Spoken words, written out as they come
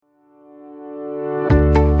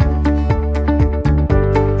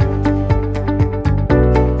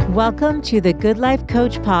Welcome to the Good Life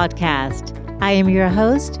Coach podcast. I am your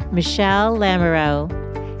host, Michele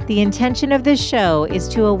Lamoureux. The intention of this show is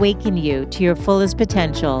to awaken you to your fullest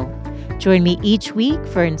potential. Join me each week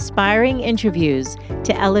for inspiring interviews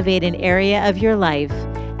to elevate an area of your life,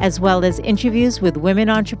 as well as interviews with women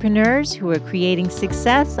entrepreneurs who are creating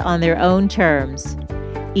success on their own terms.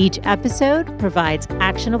 Each episode provides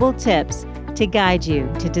actionable tips to guide you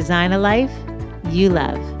to design a life you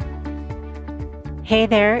love. Hey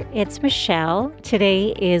there, it's Michele.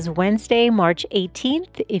 Today is Wednesday, March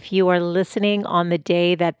 18th, if you are listening on the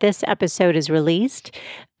day that this episode is released.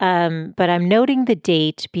 But I'm noting the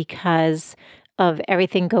date because of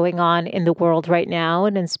everything going on in the world right now,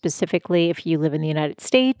 and then specifically if you live in the United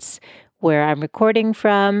States, where I'm recording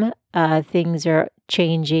from, things are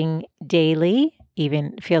changing daily,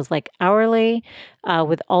 even feels like hourly,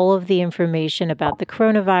 with all of the information about the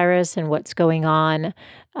coronavirus and what's going on.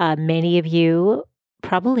 Many of you,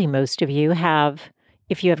 probably most of you have,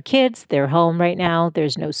 if you have kids, they're home right now.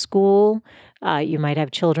 There's no school. You might have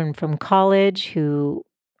children from college who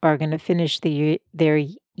are going to finish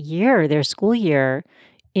their school year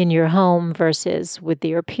in your home versus with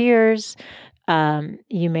their peers.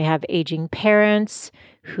 You may have aging parents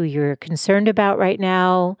who you're concerned about right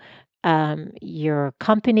now. Your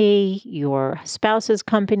company, your spouse's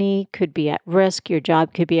company could be at risk. Your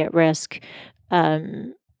job could be at risk.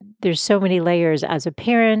 There's so many layers. As a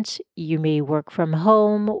parent, you may work from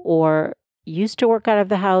home or used to work out of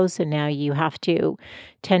the house, and now you have to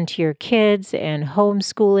tend to your kids and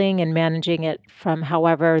homeschooling and managing it from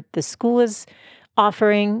however the school is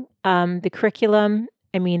offering the curriculum.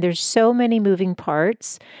 I mean, there's so many moving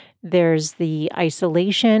parts. There's the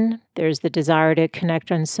isolation. There's the desire to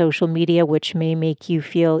connect on social media, which may make you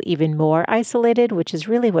feel even more isolated, which is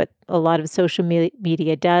really what a lot of social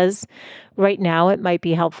media does. Right now, it might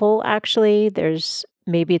be helpful, actually.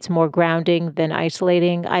 Maybe it's more grounding than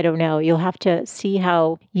isolating. I don't know. You'll have to see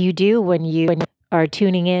how you do when you are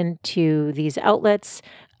tuning in to these outlets.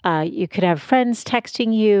 You could have friends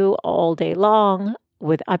texting you all day long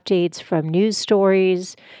with updates from news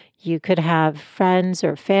stories. You could have friends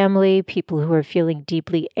or family, people who are feeling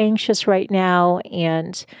deeply anxious right now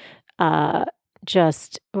and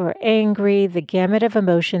or angry. The gamut of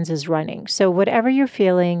emotions is running. So whatever you're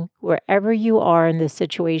feeling, wherever you are in this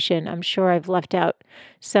situation, I'm sure I've left out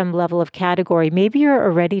some level of category. Maybe you're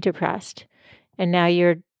already depressed and now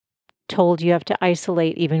you're told you have to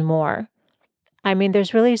isolate even more. I mean,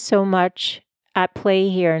 there's really so much at play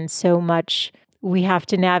here and so much we have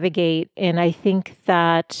to navigate. And I think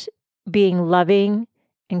that being loving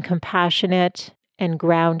and compassionate and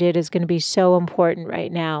grounded is going to be so important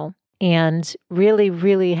right now. And really,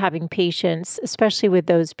 really having patience, especially with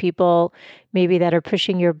those people maybe that are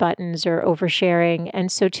pushing your buttons or oversharing.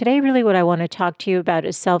 And so today, really what I want to talk to you about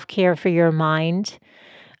is self-care for your mind.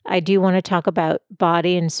 I do want to talk about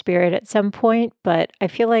body and spirit at some point, but I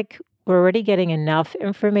feel like we're already getting enough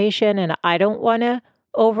information and I don't want to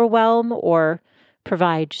overwhelm or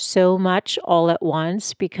provide so much all at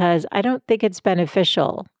once because I don't think it's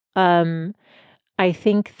beneficial. I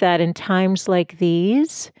think that in times like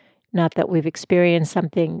these, not that we've experienced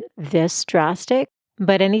something this drastic,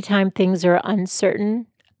 but anytime things are uncertain,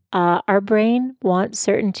 our brain wants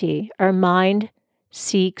certainty. Our mind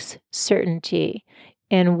seeks certainty.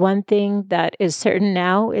 And one thing that is certain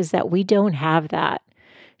now is that we don't have that.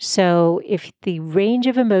 So if the range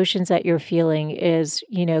of emotions that you're feeling is,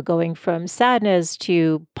 going from sadness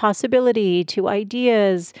to possibility, to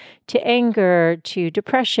ideas, to anger, to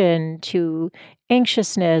depression, to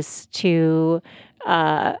anxiousness, to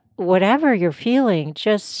whatever you're feeling,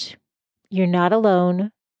 you're not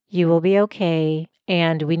alone. You will be okay.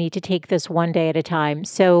 And we need to take this one day at a time.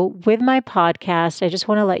 So with my podcast, I just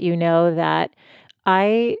want to let you know that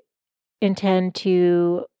I intend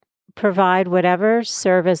to provide whatever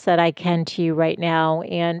service that I can to you right now.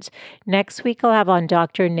 And next week I'll have on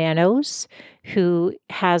Dr. Nanos, who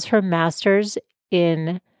has her master's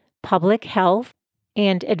in public health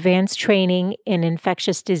and advanced training in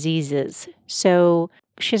infectious diseases. So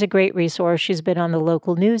she's a great resource. She's been on the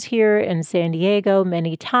local news here in San Diego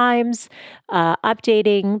many times,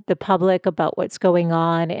 updating the public about what's going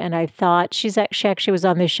on. And I thought she actually was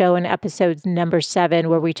on the show in episode number 7,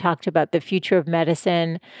 where we talked about the future of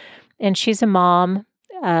medicine. And she's a mom,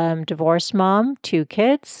 divorced mom, 2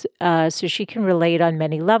 kids, so she can relate on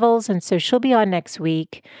many levels. And so she'll be on next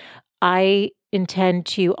week. I intend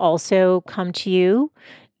to also come to you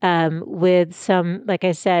with some, like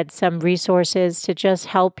I said, some resources to just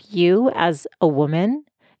help you as a woman,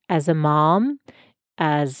 as a mom,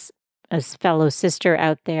 as a fellow sister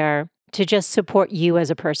out there to just support you as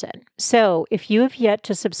a person. So if you have yet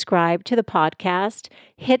to subscribe to the podcast,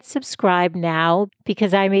 hit subscribe now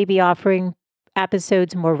because I may be offering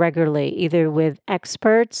episodes more regularly, either with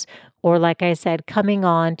experts or, like I said, coming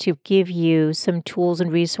on to give you some tools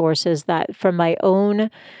and resources that from my own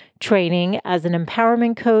training as an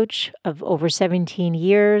empowerment coach of over 17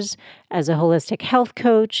 years, as a holistic health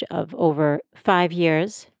coach of over 5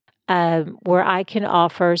 years, where I can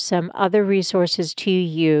offer some other resources to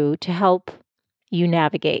you to help you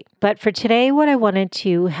navigate. But for today, what I wanted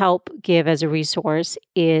to help give as a resource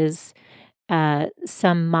is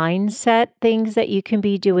some mindset things that you can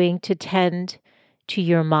be doing to tend to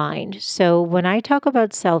your mind. So when I talk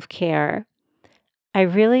about self care, I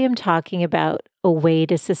really am talking about a way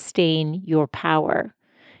to sustain your power.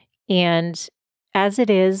 And as it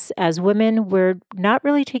is, as women, we're not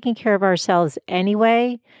really taking care of ourselves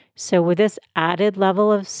anyway. So, with this added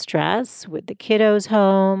level of stress, with the kiddos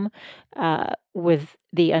home, with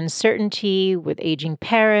the uncertainty, with aging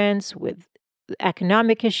parents, with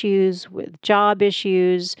economic issues, with job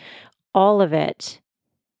issues, all of it,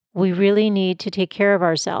 we really need to take care of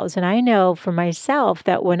ourselves. And I know for myself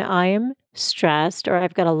that when I am stressed or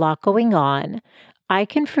I've got a lot going on, I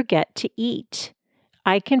can forget to eat.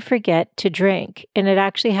 I can forget to drink. And it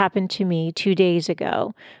actually happened to me 2 days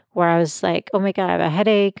ago where I was like, oh my God, I have a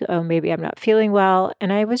headache. Oh, maybe I'm not feeling well.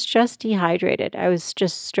 And I was just dehydrated. I was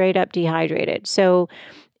just straight up dehydrated. So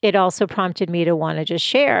it also prompted me to want to just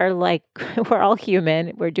share, like, we're all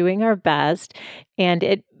human, we're doing our best. And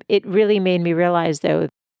it really made me realize, though,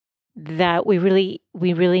 that we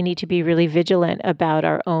really need to be really vigilant about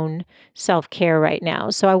our own self-care right now.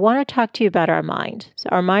 So I want to talk to you about our mind. So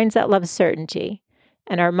our minds that love certainty,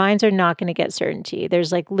 and our minds are not going to get certainty.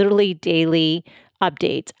 There's like literally daily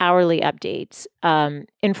updates, hourly updates,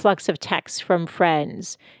 influx of texts from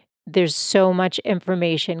friends. There's so much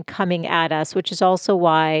information coming at us, which is also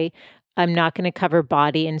why I'm not going to cover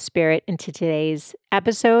body and spirit into today's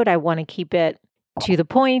episode. I want to keep it to the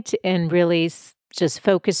point and really just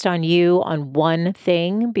focused on you on one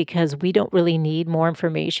thing because we don't really need more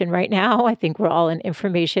information right now. I think we're all in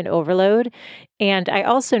information overload. And I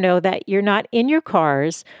also know that you're not in your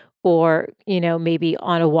cars or, maybe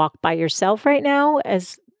on a walk by yourself right now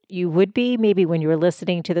as you would be maybe when you were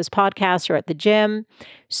listening to this podcast or at the gym.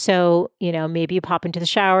 So, maybe you pop into the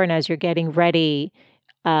shower and as you're getting ready,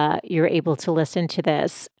 you're able to listen to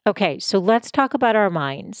this. Okay, so let's talk about our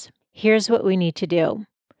minds. Here's what we need to do.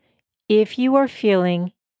 If you are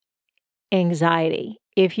feeling anxiety,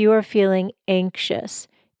 if you are feeling anxious,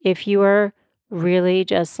 if you are really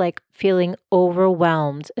just like feeling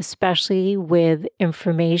overwhelmed, especially with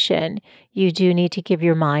information, you do need to give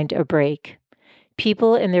your mind a break.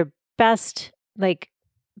 People in their best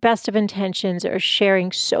of intentions are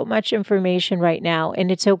sharing so much information right now,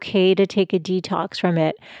 and it's okay to take a detox from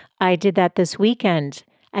it. I did that this weekend.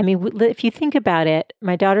 I mean, if you think about it,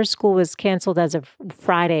 my daughter's school was canceled as of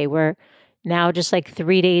Friday. We're now just like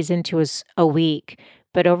 3 days into a week.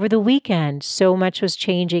 But over the weekend, so much was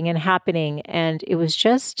changing and happening. And it was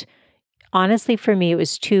just, honestly, for me, it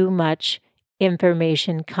was too much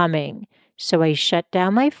information coming. So I shut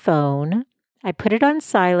down my phone, I put it on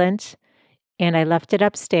silent, and I left it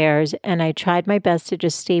upstairs. And I tried my best to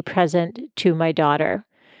just stay present to my daughter.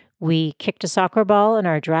 We kicked a soccer ball in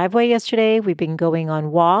our driveway yesterday. We've been going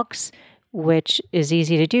on walks, which is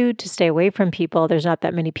easy to do to stay away from people. There's not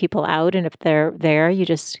that many people out. And if they're there, you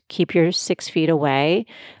just keep your 6 feet away.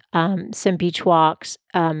 Some beach walks.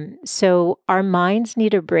 So our minds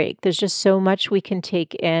need a break. There's just so much we can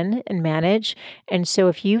take in and manage. And so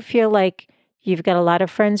if you feel like you've got a lot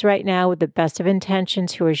of friends right now with the best of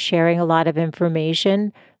intentions who are sharing a lot of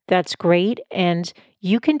information, that's great. And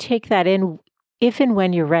you can take that in if and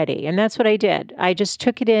when you're ready. And that's what I did. I just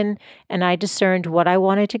took it in and I discerned what I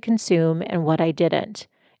wanted to consume and what I didn't.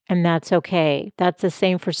 And that's okay. That's the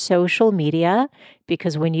same for social media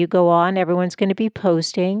because when you go on, everyone's going to be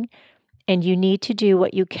posting and you need to do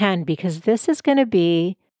what you can because this is going to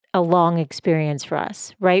be a long experience for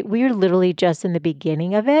us, right? We're literally just in the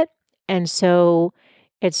beginning of it. And so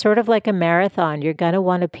it's sort of like a marathon. You're going to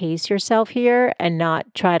want to pace yourself here and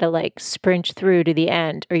not try to like sprint through to the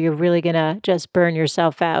end, or you're really going to just burn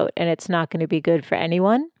yourself out and it's not going to be good for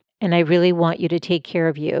anyone. And I really want you to take care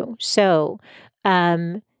of you. So,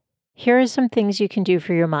 here are some things you can do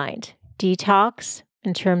for your mind. Detox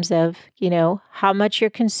in terms of, how much you're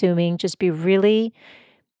consuming. Just be really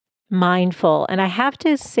mindful. And I have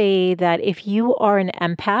to say that if you are an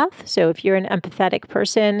empath, so if you're an empathetic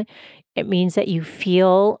person, it means that you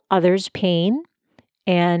feel others' pain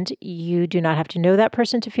and you do not have to know that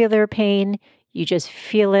person to feel their pain. You just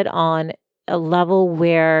feel it on a level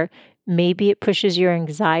where maybe it pushes your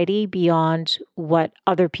anxiety beyond what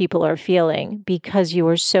other people are feeling because you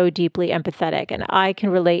are so deeply empathetic. And I can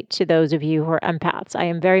relate to those of you who are empaths. I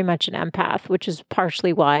am very much an empath, which is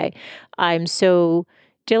partially why I'm so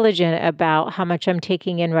diligent about how much I'm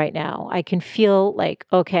taking in right now. I can feel like,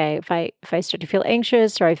 okay, if I start to feel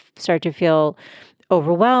anxious or I start to feel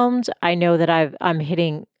overwhelmed, I know that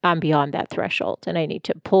I'm beyond that threshold and I need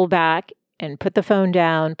to pull back and put the phone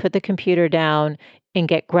down, put the computer down, and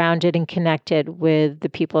get grounded and connected with the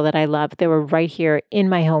people that I love that were right here in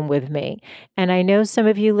my home with me. And I know some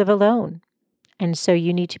of you live alone. And so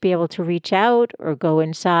you need to be able to reach out or go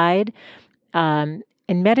inside and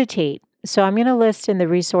meditate. So I'm going to list in the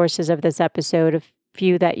resources of this episode a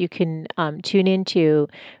few that you can tune into.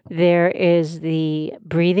 There is the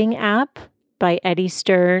breathing app by Eddie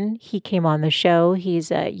Stern. He came on the show.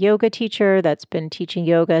 He's a yoga teacher that's been teaching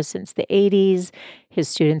yoga since the 80s. His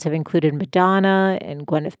students have included Madonna and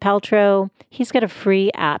Gwyneth Paltrow. He's got a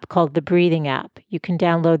free app called the Breathing app. You can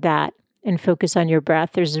download that and focus on your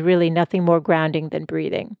breath. There's really nothing more grounding than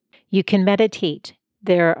breathing. You can meditate.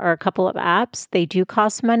 There are a couple of apps. They do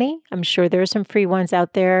cost money. I'm sure there are some free ones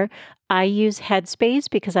out there. I use Headspace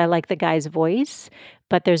because I like the guy's voice,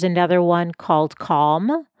 but there's another one called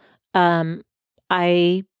Calm.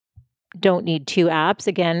 I don't need two apps.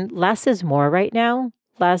 Again, less is more right now.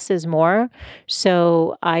 Less is more.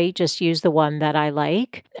 So I just use the one that I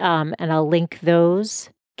like, and I'll link those.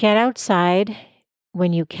 Get outside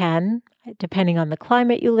when you can, depending on the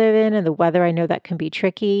climate you live in and the weather. I know that can be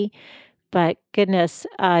tricky, but goodness,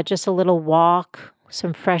 just a little walk,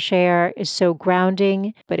 some fresh air is so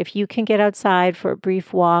grounding. But if you can get outside for a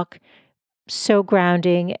brief walk, so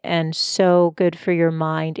grounding and so good for your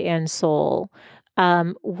mind and soul.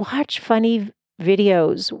 Watch funny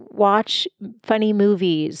videos, watch funny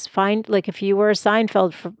movies. Find like if you were a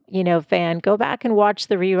Seinfeld, fan, go back and watch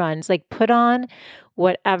the reruns. Like put on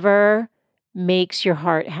whatever makes your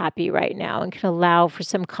heart happy right now and can allow for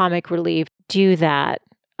some comic relief. Do that.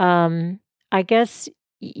 I guess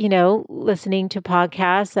listening to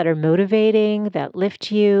podcasts that are motivating, that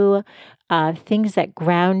lift you, things that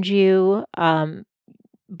ground you,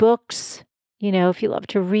 books, if you love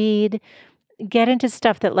to read, get into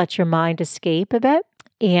stuff that lets your mind escape a bit.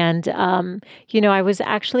 And, I was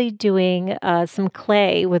actually doing some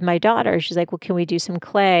clay with my daughter. She's like, well, can we do some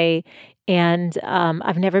clay? And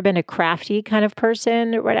I've never been a crafty kind of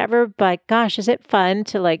person or whatever, but gosh, is it fun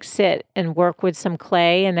to like sit and work with some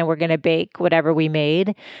clay and then we're going to bake whatever we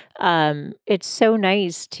made. It's so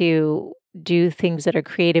nice to do things that are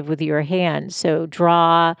creative with your hands. So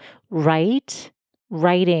draw,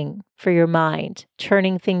 writing for your mind,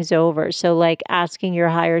 turning things over. So, like asking your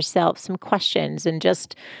higher self some questions and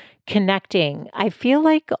just connecting. I feel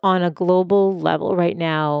like on a global level right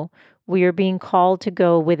now, we are being called to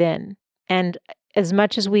go within. And as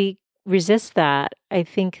much as we resist that, I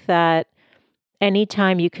think that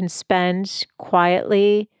anytime you can spend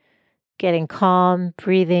quietly getting calm,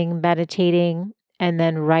 breathing, meditating, and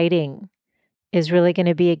then writing is really going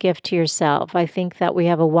to be a gift to yourself. I think that we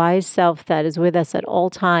have a wise self that is with us at all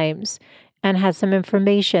times and has some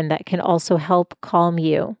information that can also help calm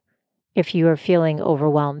you if you are feeling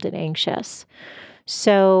overwhelmed and anxious.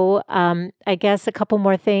 So, I guess a couple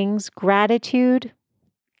more things. Gratitude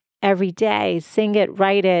every day, sing it,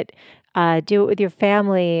 write it, do it with your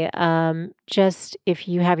family. Just if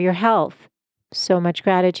you have your health, so much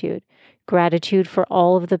gratitude. Gratitude for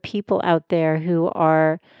all of the people out there who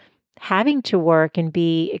are having to work and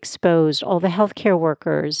be exposed, all the healthcare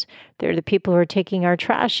workers. They're the people who are taking our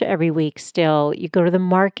trash every week still. You go to the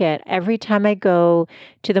market. Every time I go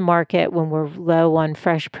to the market when we're low on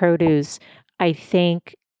fresh produce, I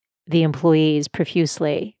thank the employees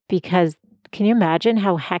profusely because can you imagine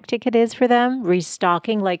how hectic it is for them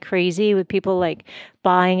restocking like crazy with people like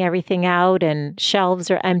buying everything out and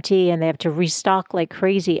shelves are empty and they have to restock like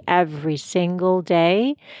crazy every single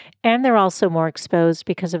day. And they're also more exposed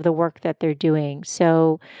because of the work that they're doing.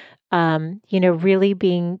 So, really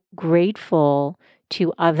being grateful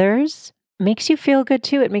to others makes you feel good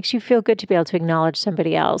too. It makes you feel good to be able to acknowledge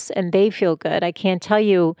somebody else and they feel good. I can't tell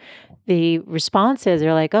you the responses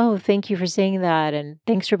are like, oh, thank you for saying that. And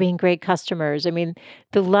thanks for being great customers. I mean,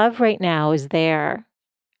 the love right now is there.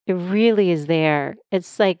 It really is there.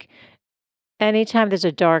 It's like anytime there's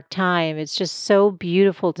a dark time, it's just so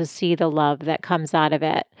beautiful to see the love that comes out of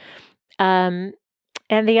it. Um,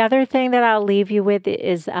 and the other thing that I'll leave you with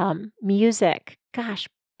is music. Gosh,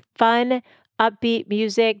 fun, upbeat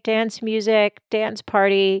music, dance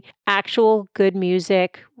party, actual good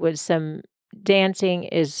music with some dancing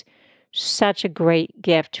is Such a great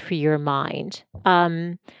gift for your mind.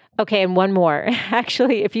 Okay, and one more.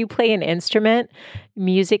 Actually, if you play an instrument,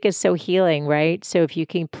 music is so healing, right? So if you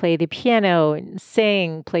can play the piano and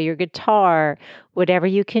sing, play your guitar, whatever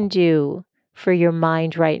you can do for your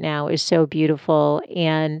mind right now is so beautiful.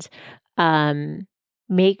 And um,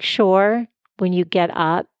 make sure when you get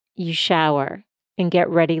up, you shower and get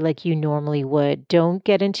ready like you normally would. Don't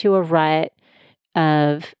get into a rut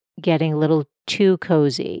of getting a little too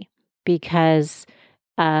cozy because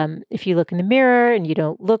if you look in the mirror and you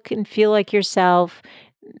don't look and feel like yourself,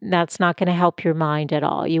 that's not going to help your mind at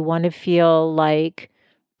all. You want to feel like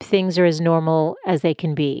things are as normal as they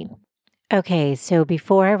can be. Okay, so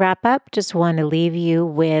before I wrap up, just want to leave you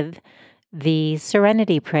with the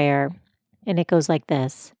serenity prayer. And it goes like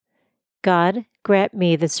this: God, grant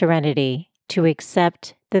me the serenity to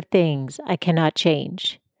accept the things I cannot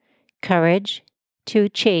change, courage to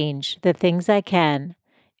change the things I can,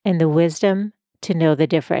 and the wisdom to know the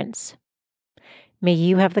difference. May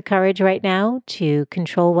you have the courage right now to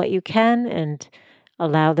control what you can and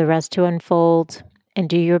allow the rest to unfold, and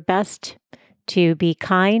do your best to be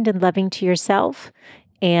kind and loving to yourself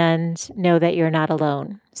and know that you're not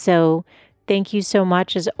alone. So thank you so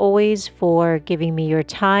much, as always, for giving me your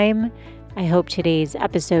time. I hope today's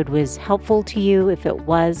episode was helpful to you. If it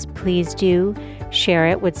was, please do share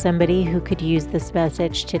it with somebody who could use this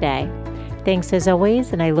message today. Thanks as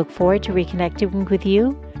always, and I look forward to reconnecting with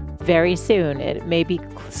you very soon. It may be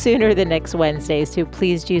sooner than next Wednesday, so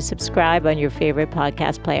please do subscribe on your favorite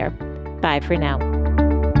podcast player. Bye for now.